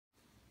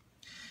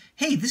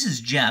Hey, this is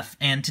Jeff,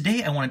 and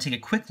today I want to take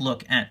a quick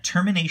look at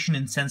termination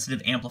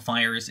insensitive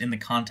amplifiers in the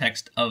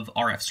context of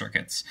RF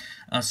circuits.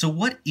 So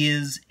what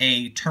is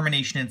a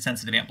termination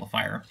insensitive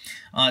amplifier?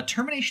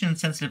 Termination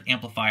insensitive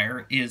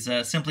amplifier is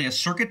simply a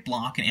circuit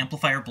block, an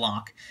amplifier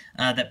block,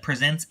 that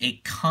presents a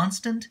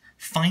constant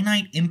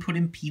finite input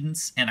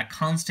impedance and a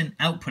constant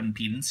output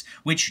impedance,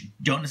 which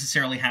don't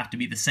necessarily have to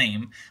be the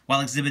same,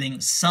 while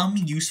exhibiting some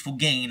useful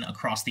gain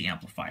across the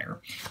amplifier.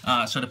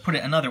 So to put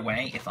it another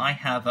way, if I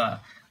have a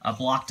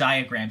block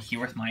diagram here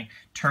with my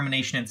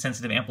termination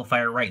insensitive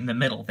amplifier right in the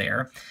middle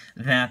there,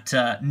 that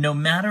no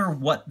matter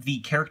what the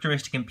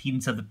characteristic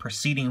impedance of the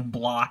preceding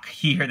block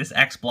here, this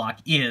X block,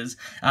 is,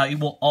 it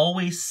will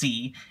always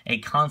see a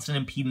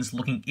constant impedance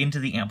looking into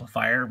the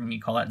amplifier, and we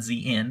call that Z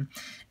in,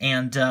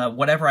 and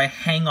whatever I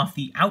hang off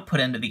the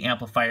output end of the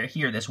amplifier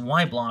here, this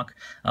Y block,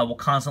 will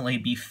constantly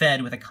be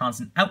fed with a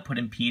constant output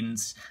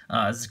impedance.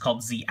 This is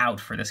called Z out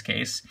for this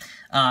case.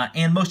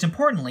 And most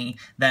importantly,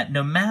 that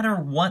no matter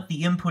what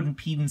the input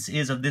impedance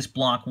is of this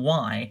block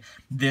Y,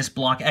 this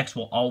block X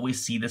will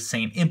always see the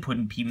same input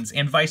impedance,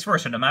 and vice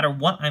versa. No matter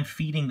what I'm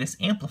feeding this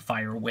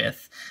amplifier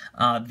with,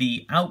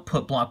 the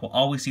output block will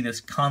always see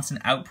this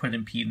constant output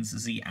impedance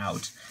Z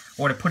out.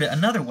 Or to put it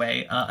another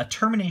way, a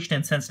termination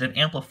insensitive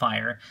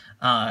amplifier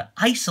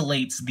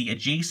isolates the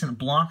adjacent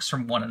blocks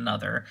from one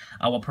another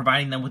while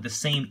providing them with the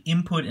same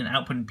input and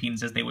output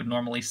impedance as they would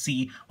normally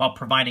see, while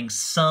providing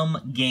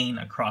some gain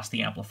across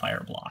the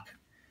amplifier block.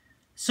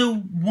 So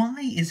why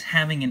is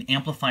having an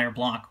amplifier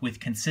block with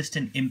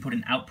consistent input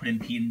and output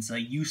impedance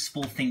a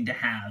useful thing to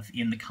have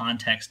in the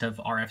context of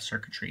RF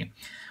circuitry?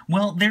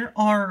 Well, there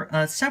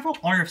are several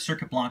RF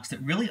circuit blocks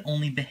that really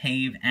only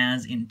behave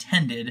as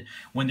intended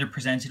when they're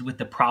presented with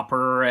the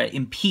proper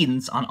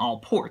impedance on all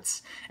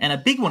ports. And a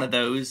big one of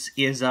those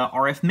is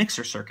RF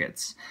mixer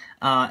circuits.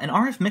 An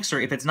RF mixer,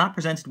 if it's not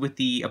presented with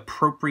the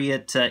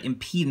appropriate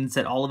impedance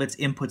at all of its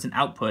inputs and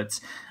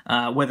outputs,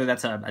 whether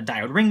that's a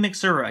diode ring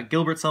mixer or a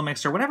Gilbert cell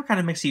mixer, whatever kind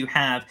of mixer you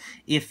have,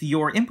 if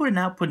your input and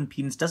output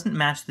impedance doesn't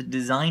match the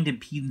designed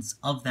impedance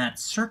of that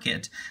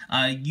circuit,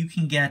 you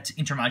can get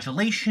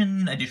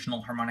intermodulation,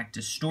 additional harmonic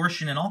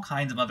distortion, and all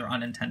kinds of other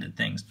unintended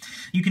things.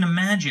 You can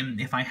imagine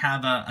if I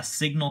have a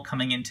signal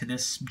coming into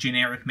this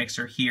generic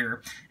mixer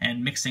here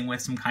and mixing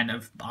with some kind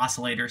of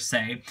oscillator,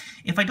 say,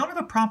 if I don't have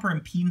a proper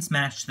impedance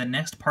match to the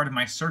next part of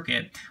my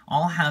circuit,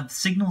 I'll have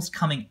signals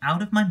coming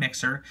out of my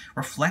mixer,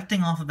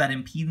 reflecting off of that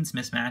impedance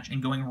mismatch,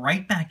 and going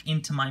right back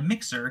into my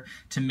mixer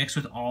to mix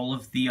with all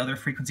of the other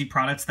frequency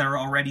products that are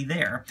already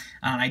there.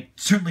 I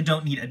certainly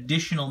don't need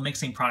additional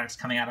mixing products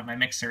coming out of my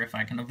mixer if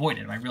I can avoid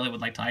it. I really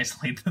would like to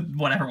isolate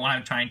whatever one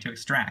I'm trying to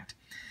extract.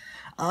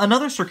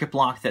 Another circuit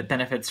block that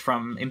benefits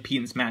from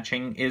impedance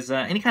matching is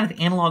any kind of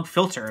analog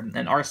filter.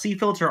 An RC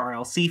filter,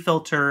 RLC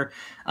filter,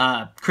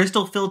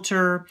 crystal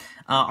filter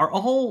are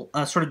all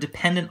sort of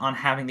dependent on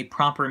having the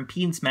proper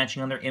impedance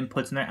matching on their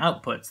inputs and their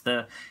outputs.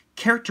 The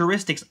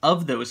characteristics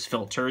of those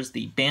filters,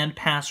 the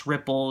bandpass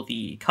ripple,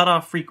 the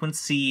cutoff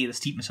frequency, the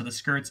steepness of the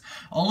skirts,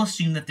 all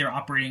assume that they're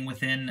operating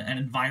within an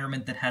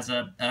environment that has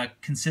a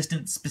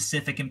consistent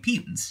specific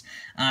impedance.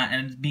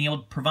 And being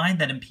able to provide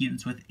that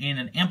impedance within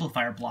an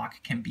amplifier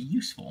block can be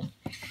useful.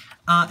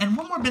 And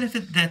one more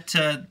benefit that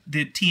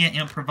the TIA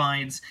amp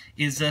provides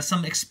is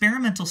some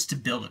experimental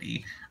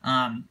stability.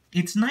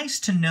 It's nice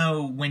to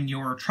know when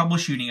you're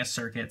troubleshooting a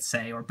circuit,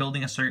 say, or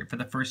building a circuit for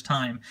the first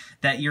time,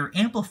 that your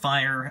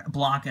amplifier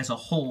block as a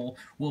whole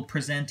will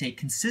present a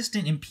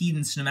consistent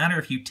impedance no matter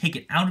if you take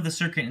it out of the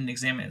circuit and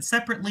examine it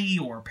separately,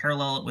 or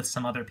parallel it with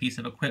some other piece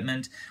of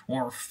equipment,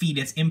 or feed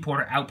its input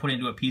or output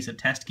into a piece of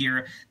test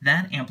gear.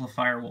 That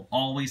amplifier will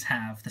always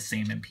have the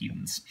same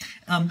impedance.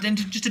 And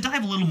just to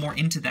dive a little more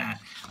into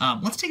that,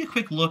 let's take a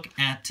quick look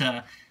at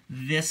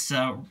this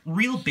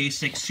real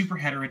basic super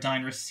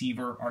heterodyne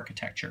receiver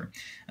architecture,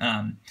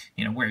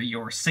 where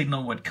your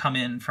signal would come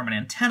in from an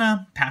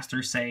antenna, pass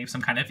through, say,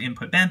 some kind of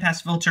input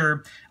bandpass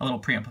filter, a little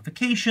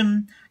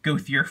preamplification, go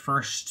through your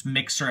first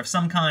mixer of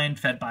some kind,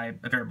 fed by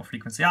a variable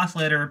frequency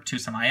oscillator, to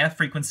some IF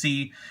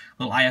frequency,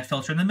 a little IF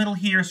filter in the middle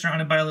here,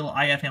 surrounded by a little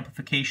IF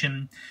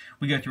amplification.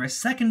 We go through a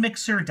second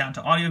mixer down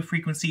to audio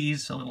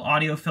frequencies, a little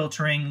audio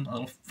filtering, a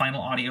little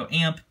final audio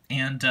amp,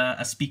 and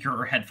a speaker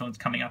or headphones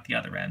coming out the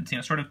other end.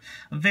 Sort of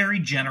a very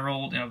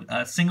general,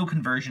 single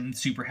conversion,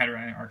 super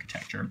heterodyne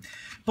architecture.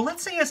 But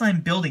let's say as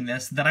I'm building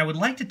this that I would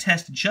like to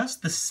test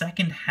just the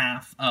second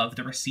half of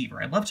the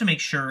receiver. I'd love to make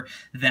sure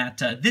that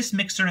this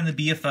mixer and the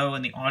BFO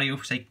and the audio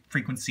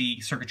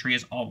frequency circuitry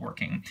is all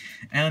working.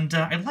 And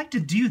I'd like to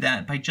do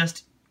that by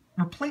just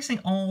replacing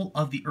all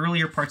of the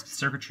earlier parts of the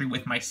circuitry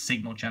with my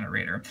signal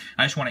generator.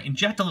 I just want to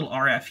inject a little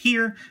RF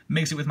here,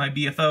 mix it with my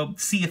BFO,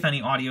 see if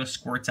any audio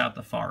squirts out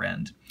the far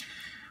end.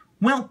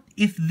 Well,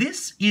 if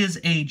this is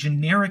a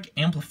generic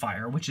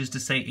amplifier, which is to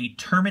say a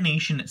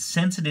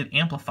termination-sensitive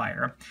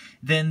amplifier,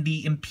 then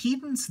the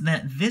impedance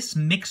that this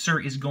mixer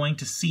is going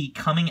to see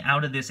coming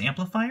out of this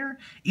amplifier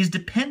is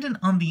dependent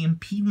on the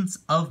impedance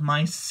of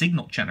my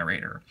signal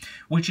generator,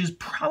 which is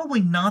probably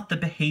not the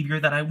behavior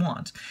that I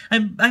want.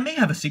 I may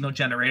have a signal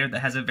generator that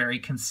has a very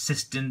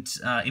consistent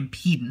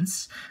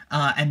impedance,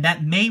 and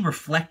that may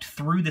reflect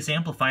through this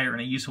amplifier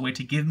in a useful way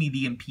to give me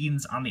the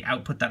impedance on the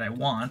output that I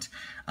want.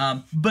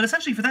 But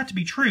essentially, for that to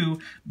be true,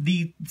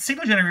 the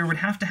signal generator would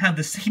have to have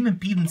the same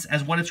impedance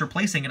as what it's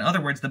replacing, in other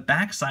words, the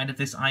backside of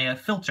this IF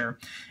filter,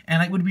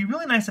 and it would be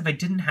really nice if I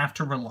didn't have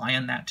to rely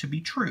on that to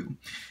be true.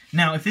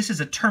 Now, if this is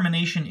a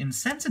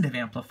termination-insensitive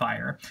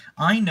amplifier,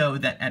 I know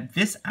that at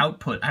this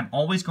output, I'm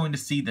always going to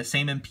see the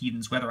same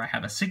impedance, whether I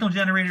have a signal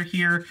generator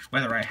here,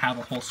 whether I have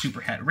a whole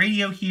superhead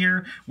radio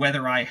here,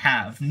 whether I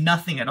have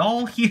nothing at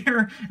all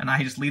here, and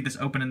I just leave this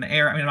open in the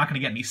air. I mean, I'm not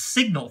going to get any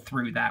signal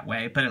through that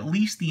way, but at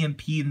least the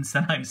impedance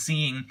that I'm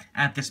seeing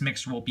at this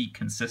mixer will be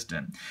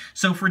consistent.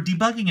 So for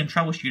debugging and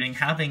troubleshooting,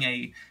 having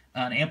an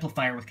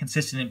amplifier with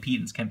consistent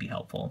impedance can be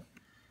helpful.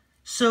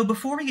 So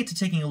before we get to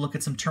taking a look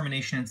at some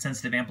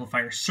termination-insensitive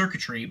amplifier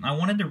circuitry, I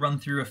wanted to run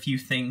through a few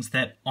things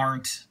that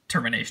aren't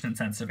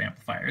termination-insensitive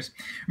amplifiers.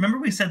 Remember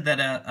we said that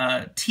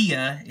a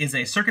TIA is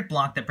a circuit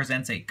block that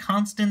presents a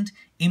constant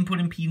input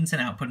impedance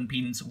and output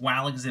impedance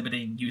while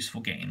exhibiting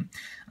useful gain.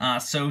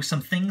 So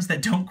some things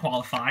that don't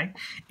qualify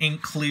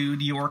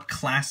include your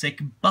classic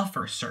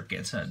buffer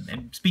circuits.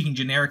 And speaking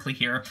generically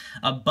here,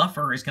 a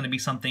buffer is going to be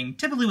something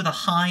typically with a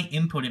high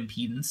input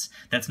impedance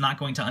that's not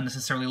going to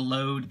unnecessarily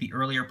load the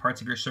earlier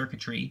parts of your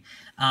circuitry,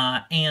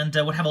 and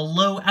would have a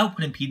low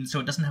output impedance so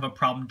it doesn't have a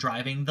problem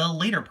driving the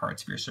later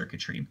parts of your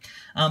circuitry.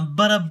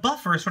 But a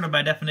buffer, sort of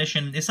by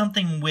definition, is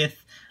something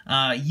with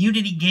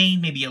unity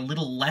gain, maybe a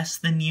little less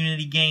than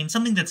unity gain,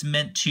 something that's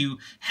meant to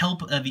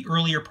help the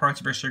earlier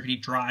parts of our circuitry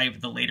drive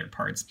the later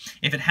parts.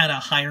 If it had a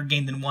higher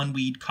gain than 1,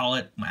 we'd call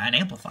it an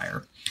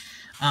amplifier.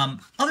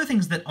 Other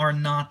things that are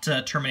not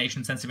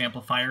termination-sensitive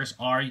amplifiers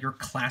are your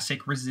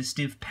classic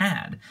resistive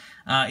pad.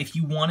 If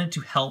you wanted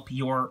to help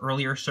your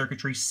earlier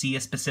circuitry see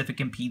a specific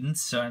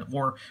impedance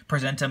or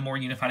present a more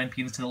unified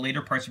impedance to the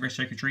later parts of your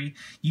circuitry,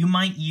 you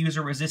might use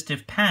a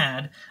resistive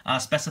pad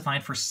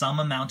specified for some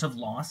amount of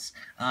loss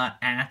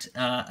at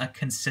a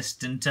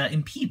consistent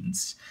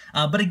impedance.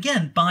 But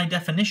again, by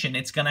definition,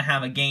 it's going to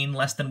have a gain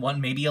less than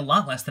 1, maybe a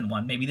lot less than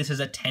 1. Maybe this is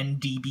a 10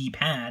 dB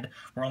pad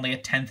where only a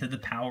tenth of the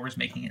power is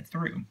making it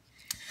through.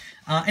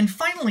 And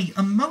finally,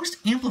 most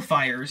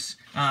amplifiers,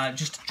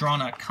 just drawn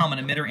a common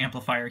emitter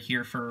amplifier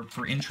here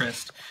for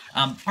interest,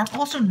 are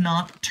also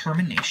not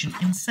termination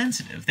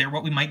insensitive. They're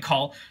what we might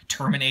call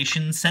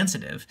termination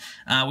sensitive,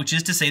 which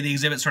is to say they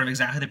exhibit sort of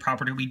exactly the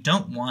property we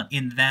don't want,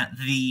 in that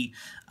the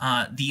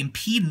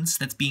impedance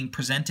that's being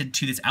presented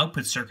to this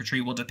output circuitry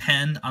will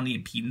depend on the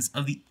impedance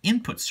of the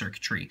input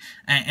circuitry,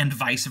 and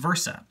vice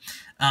versa.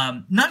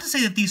 Not to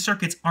say that these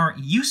circuits aren't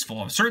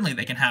useful. Certainly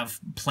they can have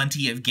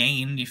plenty of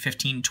gain,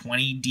 15,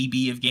 20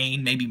 dB of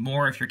gain, maybe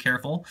more if you're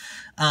careful,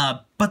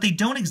 but they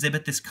don't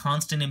exhibit this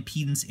constant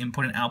impedance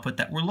input and output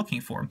that we're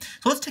looking for.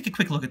 So let's take a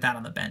quick look at that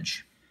on the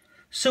bench.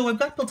 So I've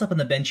got built up on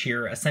the bench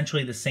here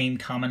essentially the same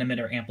common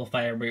emitter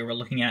amplifier we were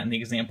looking at in the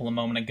example a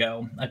moment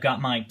ago. I've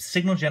got my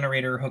signal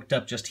generator hooked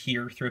up just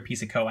here through a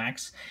piece of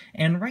coax,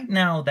 and right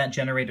now that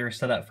generator is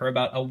set up for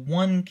about a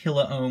 1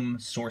 kilo-ohm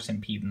source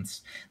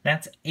impedance.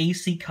 That's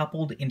AC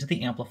coupled into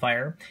the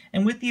amplifier,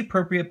 and with the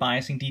appropriate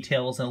biasing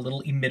details and a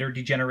little emitter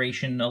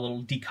degeneration, a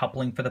little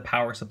decoupling for the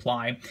power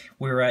supply,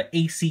 we're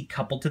AC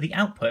coupled to the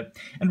output.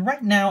 And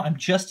right now I'm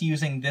just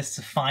using this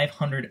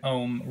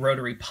 500-ohm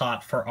rotary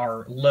pot for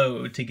our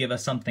load to give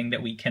us something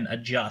that we can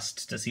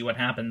adjust to see what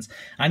happens.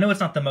 I know it's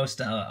not the most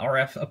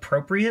RF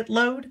appropriate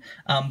load,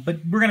 but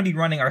we're going to be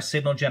running our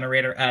signal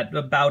generator at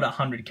about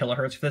 100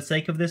 kilohertz for the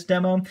sake of this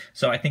demo,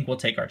 so I think we'll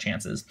take our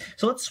chances.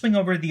 So let's swing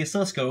over to the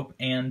oscilloscope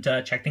and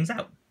check things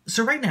out.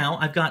 So right now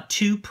I've got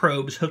 2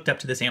 probes hooked up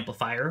to this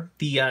amplifier.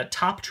 The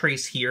top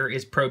trace here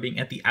is probing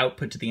at the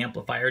output to the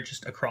amplifier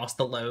just across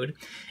the load,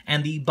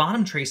 and the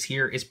bottom trace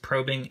here is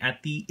probing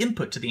at the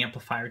input to the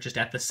amplifier just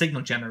at the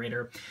signal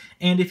generator.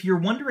 And if you're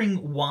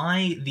wondering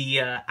why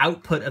the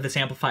output of this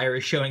amplifier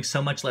is showing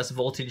so much less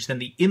voltage than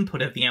the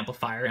input of the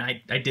amplifier, and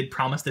I did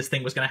promise this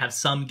thing was going to have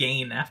some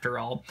gain after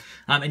all,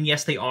 and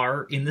yes, they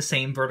are in the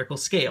same vertical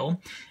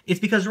scale, it's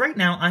because right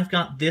now I've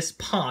got this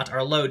pot,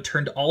 our load,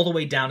 turned all the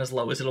way down as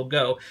low as it'll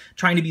go,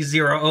 trying to be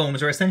 0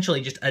 ohms, or essentially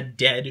just a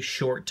dead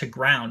short to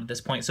ground at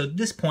this point. So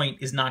this point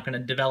is not going to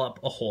develop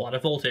a whole lot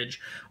of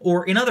voltage.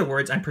 Or in other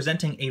words, I'm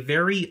presenting a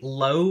very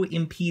low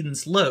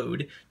impedance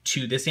load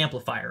to this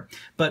amplifier.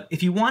 But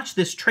if you watch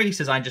this trace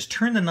as I just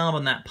turn the knob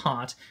on that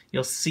pot,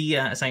 you'll see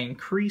as I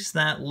increase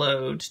that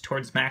load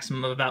towards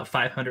maximum of about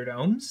 500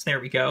 ohms.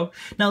 There we go.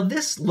 Now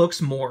this looks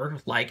more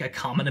like a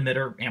common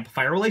emitter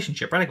amplifier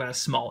relationship, right? I've got a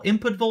small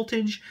input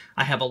voltage,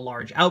 I have a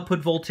large output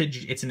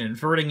voltage, it's an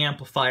inverting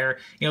amplifier.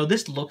 You know,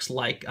 this looks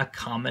like a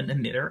common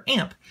emitter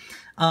amp.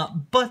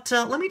 But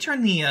let me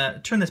turn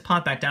this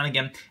pot back down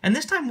again, and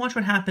this time watch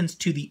what happens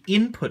to the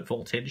input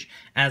voltage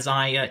as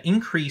I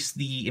increase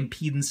the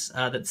impedance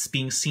that's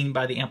being seen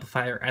by the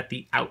amplifier at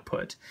the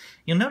output.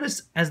 You'll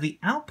notice as the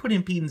output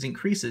impedance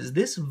increases,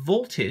 this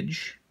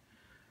voltage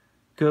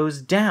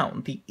goes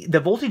down. The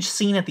voltage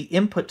seen at the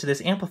input to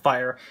this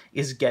amplifier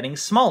is getting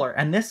smaller,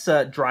 and this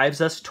drives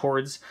us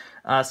towards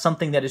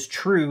something that is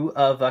true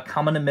of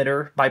common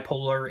emitter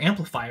bipolar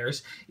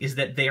amplifiers, is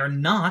that they are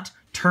not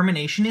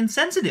termination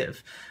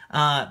insensitive.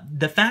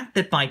 The fact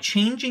that by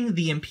changing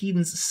the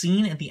impedance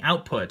seen at the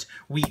output,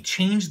 we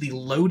change the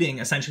loading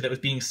essentially that was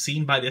being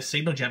seen by this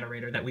signal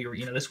generator, that we were,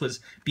 this was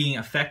being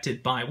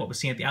affected by what was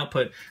seen at the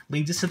output,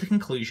 leads us to the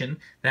conclusion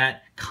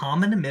that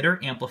common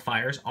emitter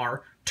amplifiers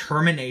are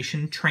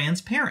termination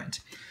transparent.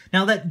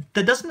 Now that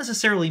doesn't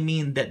necessarily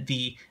mean that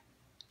the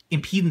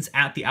impedance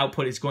at the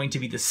output is going to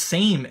be the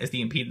same as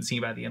the impedance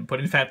seen by the input.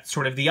 In fact,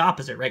 sort of the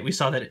opposite, right? We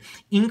saw that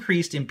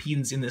increased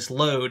impedance in this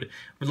load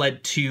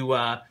led to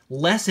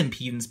less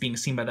impedance being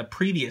seen by the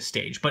previous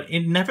stage. But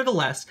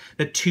nevertheless,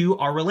 the two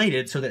are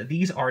related, so that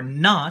these are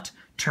not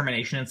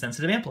termination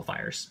insensitive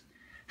amplifiers.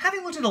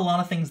 Having looked at a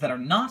lot of things that are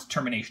not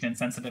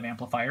termination-insensitive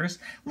amplifiers,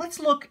 let's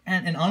look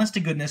at an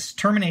honest-to-goodness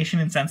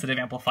termination-insensitive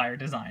amplifier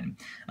design.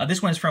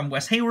 This one is from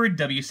Wes Hayward,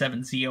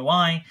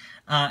 W7ZOI,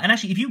 and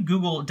actually if you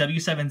Google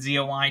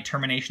W7ZOI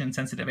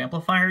termination-insensitive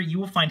amplifier, you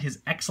will find his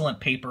excellent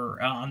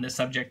paper on this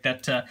subject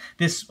that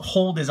this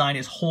whole design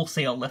is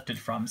wholesale lifted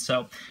from,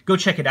 so go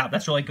check it out.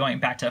 That's really going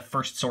back to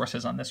first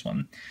sources on this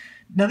one.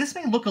 Now this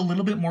may look a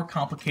little bit more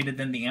complicated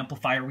than the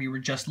amplifier we were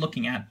just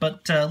looking at,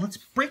 but let's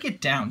break it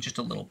down just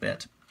a little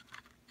bit.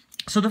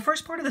 So the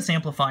first part of this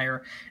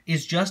amplifier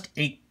is just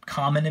a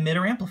common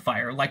emitter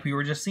amplifier, like we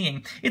were just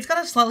seeing. It's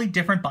got a slightly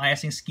different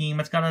biasing scheme,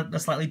 it's got a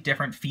slightly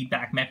different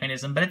feedback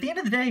mechanism, but at the end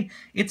of the day,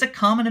 it's a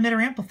common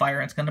emitter amplifier,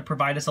 and it's going to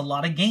provide us a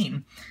lot of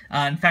gain.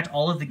 In fact,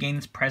 all of the gain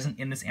is present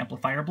in this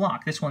amplifier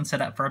block. This one's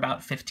set up for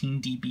about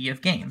 15 dB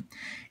of gain.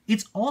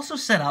 It's also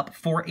set up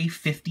for a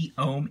 50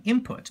 ohm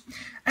input.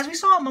 As we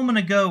saw a moment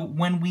ago,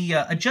 when we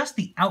adjust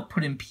the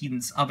output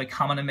impedance of a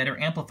common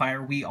emitter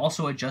amplifier, we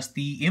also adjust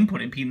the input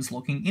impedance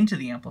looking into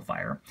the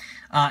amplifier.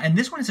 And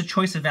this one is a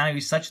choice of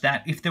values such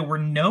that if there were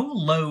no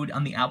load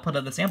on the output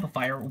of this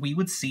amplifier, we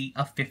would see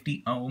a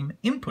 50 ohm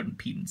input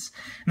impedance.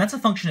 And that's a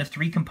function of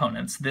three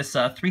components: this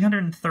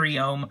 330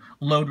 ohm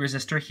load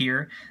resistor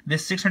here,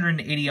 this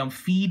 680 ohm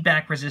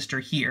feedback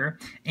resistor here,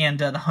 and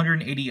the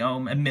 180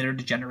 ohm emitter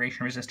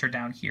degeneration resistor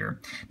down here.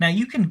 Now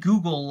you can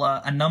Google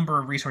a number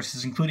of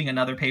resources, including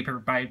another paper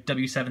by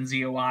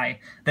W7ZOI,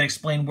 that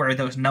explain where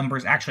those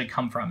numbers actually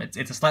come from. It's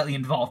a slightly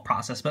involved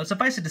process, but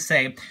suffice it to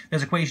say,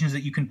 there's equations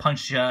that you can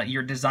punch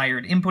your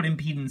desired input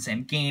impedance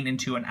and gain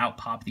into and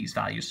outpop these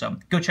values. So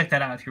go check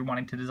that out if you're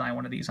wanting to design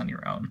one of these on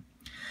your own.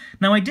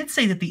 Now I did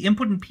say that the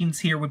input impedance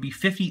here would be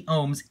 50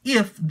 ohms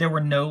if there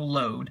were no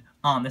load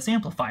on this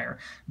amplifier,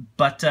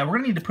 but we're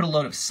going to need to put a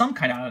load of some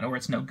kind on it or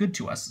it's no good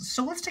to us.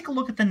 So let's take a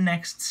look at the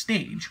next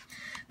stage.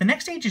 The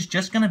next stage is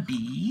just going to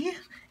be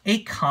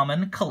a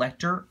common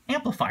collector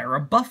amplifier, a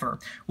buffer,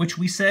 which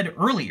we said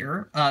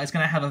earlier is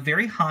going to have a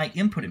very high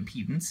input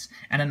impedance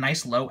and a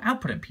nice low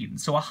output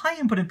impedance. So a high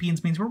input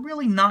impedance means we're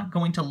really not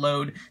going to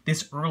load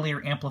this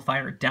earlier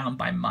amplifier down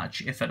by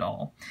much, if at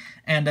all.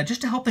 And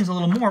just to help things a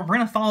little more, we're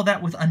going to follow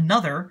that with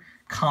another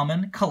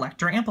common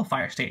collector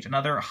amplifier stage,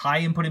 another high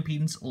input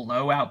impedance,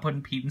 low output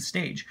impedance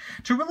stage,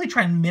 to really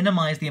try and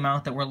minimize the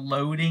amount that we're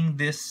loading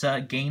this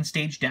gain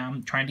stage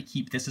down, trying to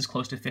keep this as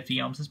close to 50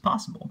 ohms as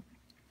possible.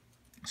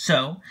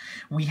 So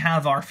we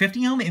have our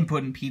 50 ohm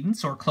input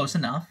impedance, or close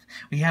enough.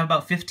 We have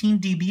about 15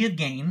 dB of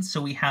gain, so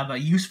we have a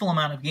useful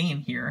amount of gain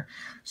here.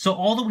 So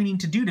all that we need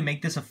to do to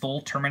make this a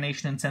full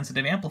termination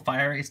insensitive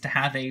amplifier is to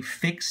have a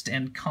fixed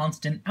and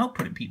constant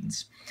output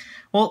impedance.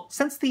 Well,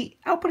 since the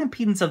output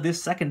impedance of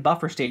this second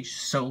buffer stage is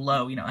so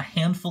low, a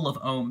handful of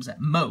ohms at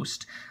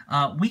most,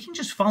 we can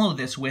just follow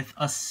this with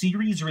a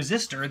series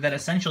resistor that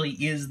essentially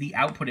is the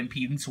output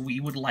impedance we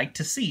would like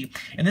to see.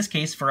 In this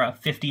case, for a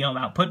 50 ohm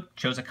output,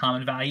 chose a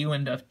common value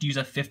and use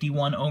a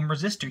 51 ohm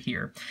resistor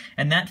here.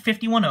 And that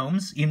 51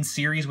 ohms, in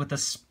series with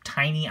this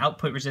tiny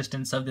output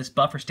resistance of this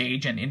buffer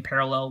stage and in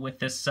parallel with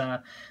this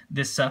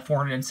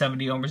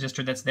 470 ohm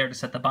resistor that's there to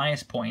set the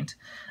bias point,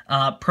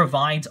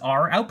 provides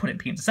our output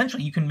impedance.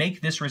 Essentially, you can make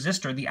this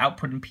resistor the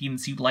output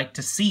impedance you'd like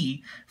to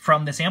see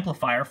from this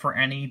amplifier for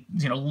any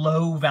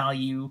low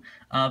value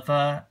of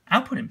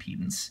output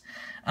impedance.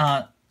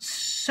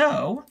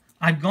 So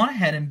I've gone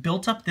ahead and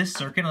built up this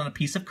circuit on a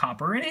piece of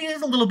copper, and it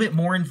is a little bit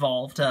more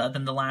involved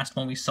than the last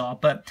one we saw,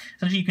 but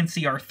essentially you can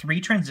see our 3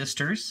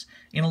 transistors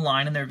in a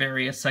line and their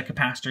various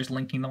capacitors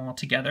linking them all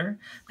together.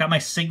 I've got my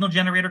signal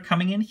generator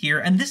coming in here,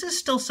 and this is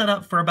still set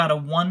up for about a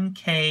 1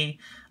 kilo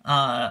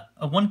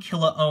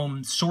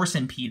ohm source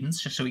impedance,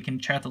 just so we can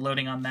check the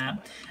loading on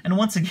that. And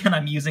once again,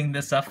 I'm using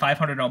this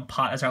 500 ohm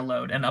pot as our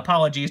load. And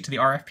apologies to the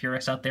RF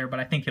purists out there, but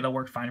I think it'll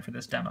work fine for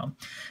this demo.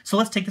 So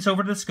let's take this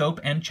over to the scope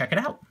and check it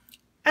out.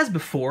 As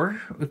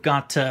before, we've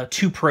got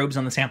two probes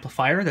on this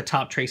amplifier. The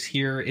top trace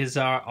here is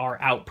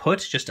our output,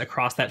 just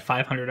across that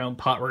 500 ohm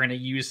pot we're going to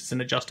use as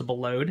an adjustable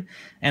load,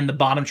 and the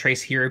bottom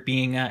trace here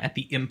being at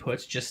the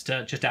input, just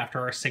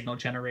after our signal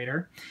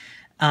generator.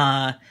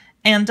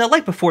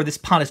 Like before, this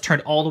pot is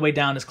turned all the way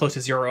down as close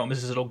to 0 ohms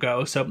as it'll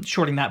go, so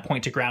shorting that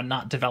point to ground,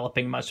 not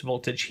developing much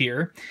voltage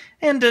here.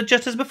 And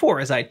just as before,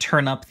 as I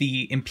turn up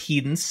the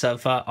impedance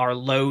of our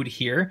load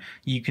here,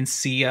 you can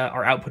see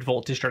our output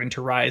voltage starting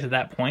to rise at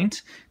that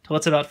point, till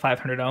it's about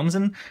 500 ohms.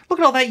 And look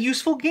at all that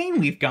useful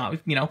gain we've got,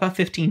 about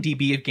 15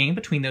 dB of gain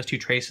between those two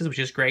traces, which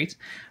is great.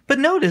 But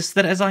notice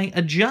that as I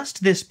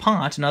adjust this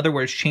pot, in other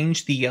words,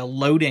 change the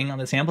loading on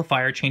this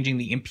amplifier, changing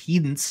the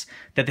impedance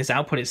that this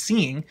output is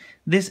seeing,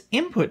 this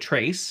input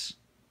trace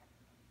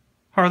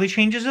hardly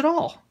changes at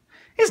all.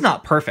 It's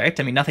not perfect.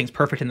 I mean, nothing's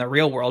perfect in the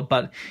real world,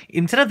 but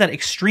instead of that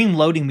extreme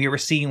loading we were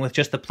seeing with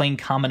just the plain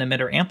common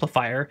emitter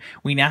amplifier,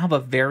 we now have a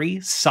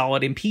very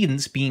solid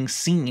impedance being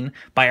seen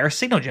by our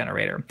signal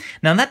generator.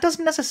 Now, that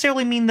doesn't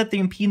necessarily mean that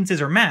the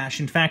impedances are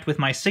matched. In fact, with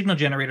my signal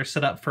generator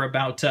set up for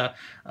about a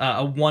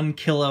 1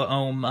 kilo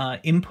ohm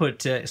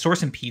input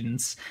source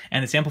impedance,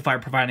 and this amplifier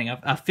providing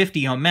a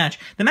 50 ohm match,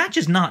 the match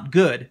is not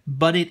good,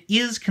 but it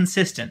is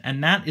consistent,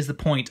 and that is the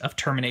point of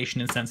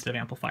termination-insensitive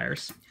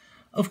amplifiers.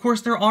 Of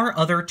course, there are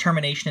other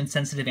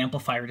termination-insensitive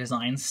amplifier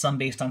designs, some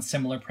based on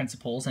similar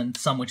principles and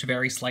some which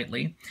vary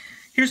slightly.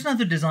 Here's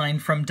another design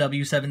from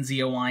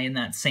W7ZOI in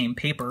that same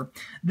paper.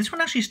 This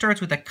one actually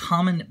starts with a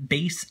common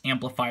base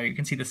amplifier. You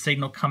can see the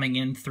signal coming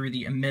in through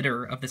the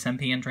emitter of this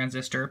NPN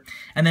transistor.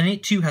 And then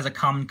it too has a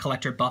common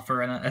collector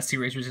buffer and a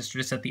series resistor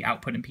to set the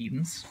output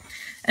impedance.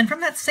 And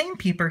from that same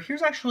paper,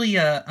 here's actually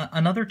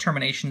another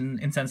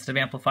termination-insensitive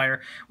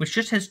amplifier, which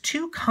just has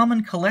two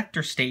common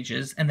collector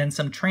stages and then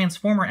some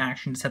transformer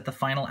action to set the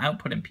final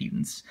output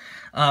impedance.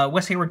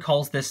 Wes Hayward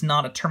calls this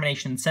not a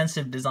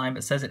termination-insensitive design,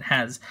 but says it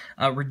has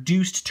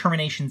reduced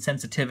termination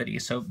sensitivity,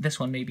 so this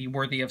one may be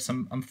worthy of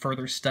some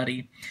further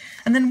study.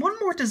 And then one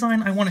more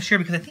design I want to share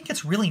because I think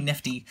it's really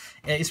nifty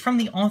is from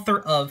the author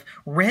of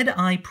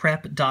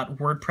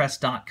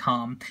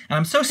rediprep.wordpress.com. And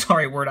I'm so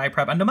sorry,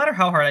 WordIPrep, and no matter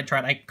how hard I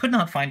tried, I could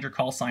not find your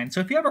call sign.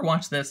 So if you ever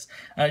watch this,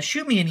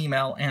 shoot me an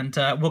email and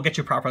we'll get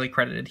you properly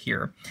credited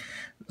here.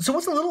 So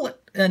what's a little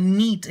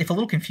neat, if a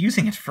little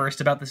confusing at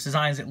first about this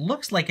design, is it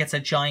looks like it's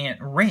a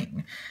giant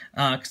ring.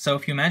 So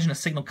if you imagine a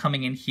signal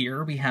coming in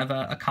here, we have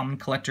a common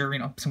collector,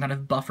 some kind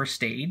of buffer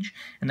stage,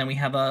 and then we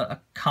have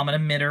a common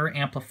emitter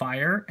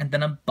amplifier, and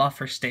then a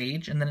buffer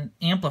stage, and then an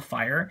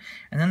amplifier,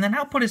 and then that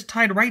output is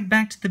tied right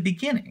back to the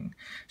beginning.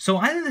 So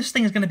either this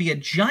thing is going to be a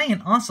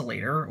giant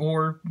oscillator,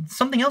 or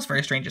something else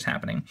very strange is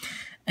happening.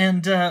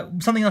 And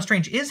something else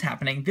strange is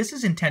happening. This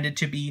is intended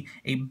to be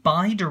a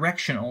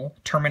bidirectional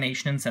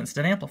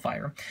termination-insensitive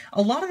amplifier.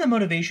 A lot of the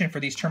motivation for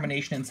these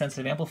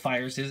termination-insensitive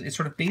amplifiers is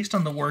sort of based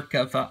on the work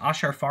of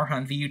Ashar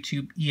Farhan,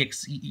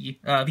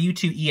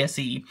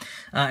 VU2ESE,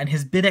 and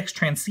his BidX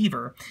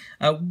transceiver.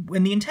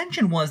 And the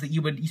intention was that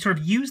you would sort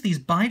of use these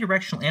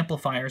bidirectional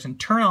amplifiers and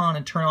turn on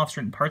and turn off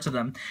certain parts of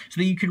them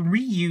so that you could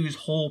reuse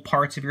whole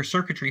parts of your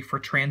circuitry for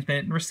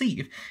transmit and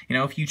receive.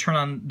 If you turn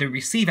on the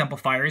receive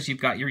amplifiers,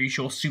 you've got your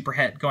usual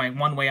superhet going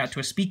one way out to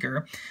a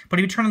speaker, but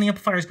if you turn on the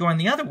amplifiers going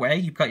the other way,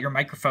 you've got your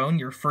microphone,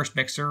 your first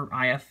mixer,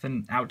 IF,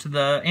 and out to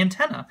the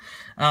antenna.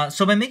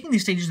 So by making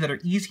these stages that are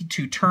easy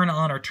to turn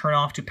on or turn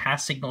off to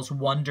pass signals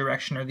one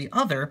direction or the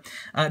other,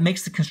 it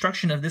makes the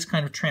construction of this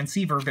kind of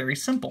transceiver very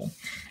simple.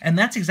 And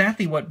that's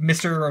exactly what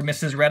Mr. or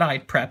Mrs. Red-Eye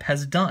Prep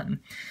has done.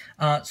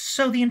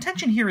 So the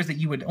intention here is that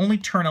you would only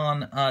turn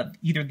on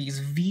either these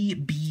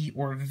VB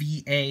or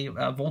VA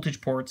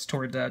voltage ports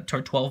toward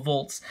 12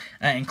 volts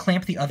and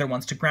clamp the other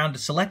ones to ground to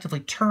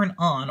selectively turn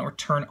on or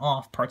turn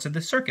off parts of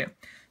the circuit.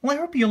 Well, I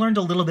hope you learned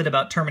a little bit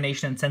about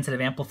termination-insensitive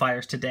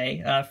amplifiers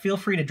today. Feel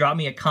free to drop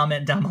me a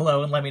comment down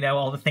below and let me know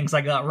all the things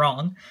I got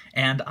wrong,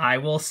 and I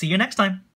will see you next time.